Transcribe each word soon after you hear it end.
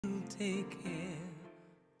take care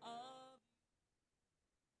of.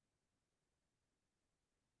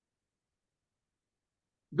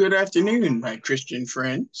 Good afternoon, my Christian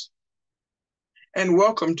friends, and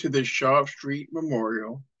welcome to the Shaw Street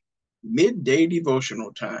Memorial Midday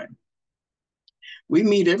Devotional Time. We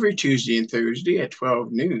meet every Tuesday and Thursday at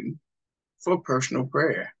 12 noon for personal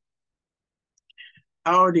prayer.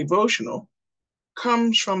 Our devotional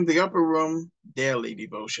comes from the Upper Room Daily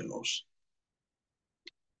Devotionals.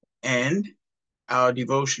 And our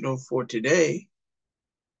devotional for today,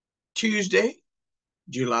 Tuesday,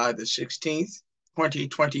 July the 16th,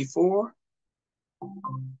 2024,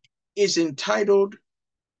 is entitled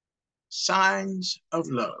Signs of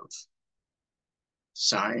Love.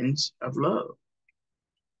 Signs of Love.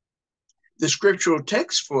 The scriptural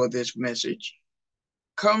text for this message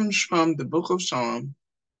comes from the book of Psalm,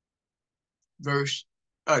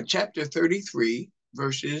 chapter 33,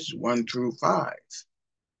 verses 1 through 5.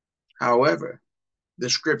 However, the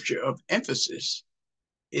scripture of emphasis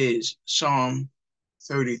is Psalm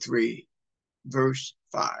 33, verse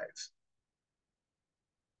 5.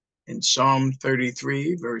 And Psalm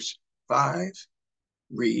 33, verse 5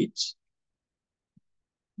 reads,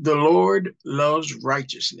 "The Lord loves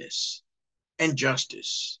righteousness and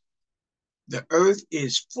justice. The earth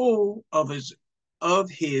is full of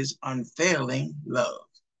his unfailing love."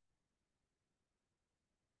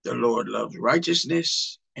 The Lord loves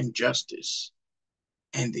righteousness and justice,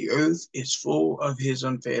 and the earth is full of his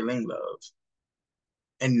unfailing love.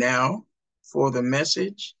 And now for the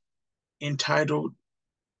message entitled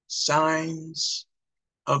Signs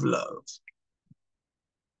of Love.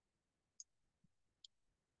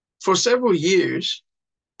 For several years,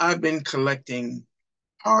 I've been collecting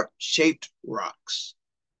heart-shaped rocks.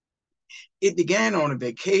 It began on a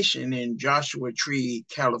vacation in Joshua Tree,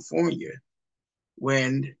 California,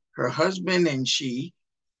 when her husband and she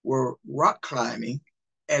were rock climbing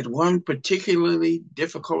at one particularly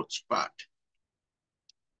difficult spot.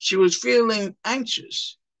 She was feeling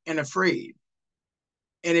anxious and afraid,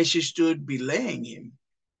 and as she stood belaying him,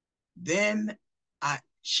 then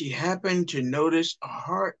she happened to notice a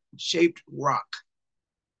heart-shaped rock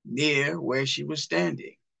near where she was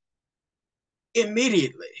standing.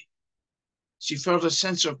 Immediately, she felt a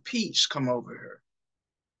sense of peace come over her.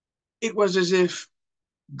 It was as if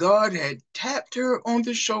God had tapped her on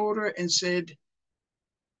the shoulder and said,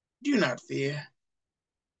 "Do not fear,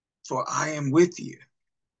 for I am with you."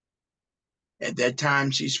 At that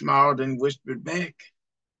time, she smiled and whispered back,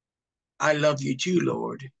 "I love you too,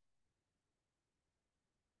 Lord."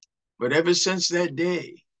 But ever since that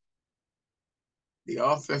day, the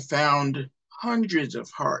author found hundreds of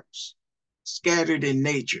hearts scattered in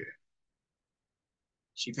nature.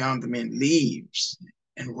 She found them in leaves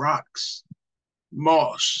and rocks,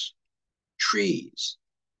 moss, trees,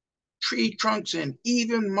 tree trunks, and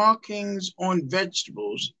even markings on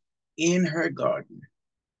vegetables in her garden.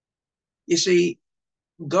 You see,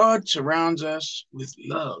 God surrounds us with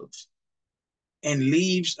love and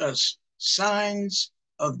leaves us signs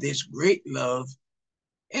of this great love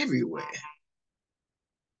everywhere.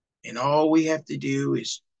 And all we have to do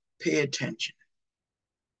is pay attention.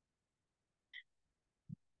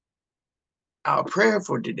 Our prayer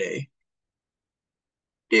for today: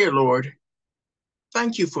 Dear Lord,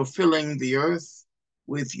 thank you for filling the earth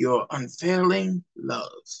with your unfailing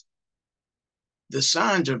love. The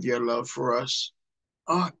signs of your love for us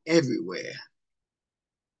are everywhere.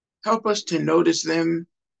 Help us to notice them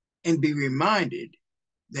and be reminded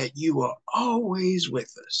that you are always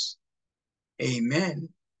with us.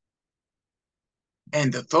 Amen.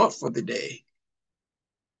 And the thought for the day: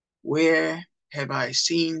 where have I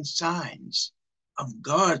seen signs of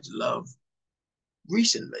God's love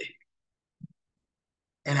recently?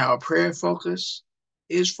 And our prayer focus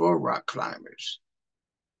is for rock climbers.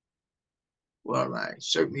 Well, I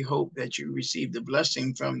certainly hope that you received the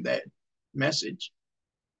blessing from that message.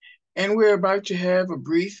 And we're about to have a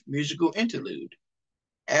brief musical interlude,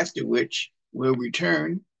 after which we'll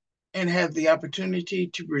return and have the opportunity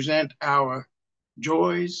to present our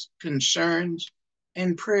joys, concerns,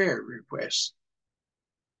 and prayer requests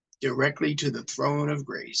directly to the throne of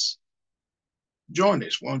grace. Join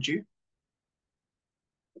us, won't you?